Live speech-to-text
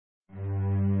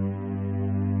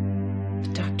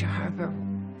Dr. Harper,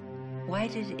 why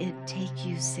did it take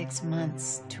you 6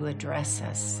 months to address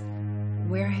us?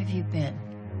 Where have you been?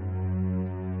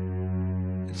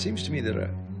 It seems to me that I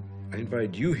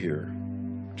invited you here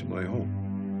to my home.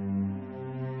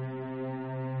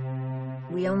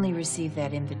 We only received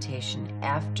that invitation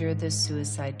after the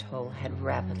suicide toll had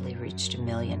rapidly reached 1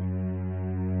 million.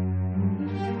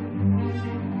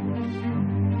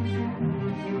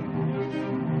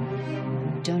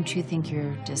 Don't you think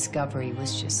your discovery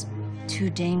was just too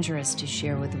dangerous to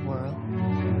share with the world?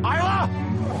 Isla!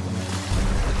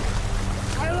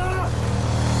 Isla!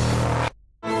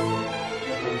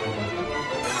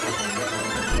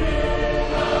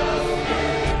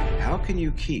 How can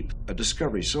you keep a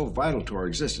discovery so vital to our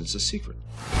existence a secret?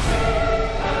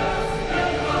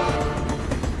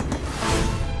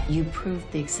 You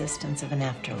proved the existence of an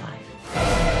afterlife.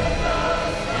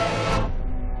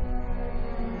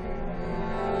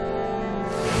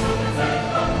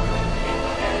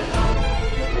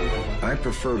 I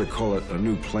prefer to call it a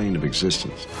new plane of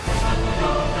existence.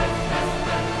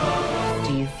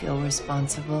 Do you feel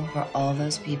responsible for all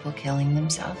those people killing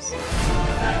themselves?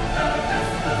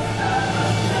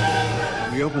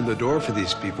 We opened the door for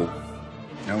these people.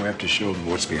 Now we have to show them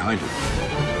what's behind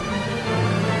it.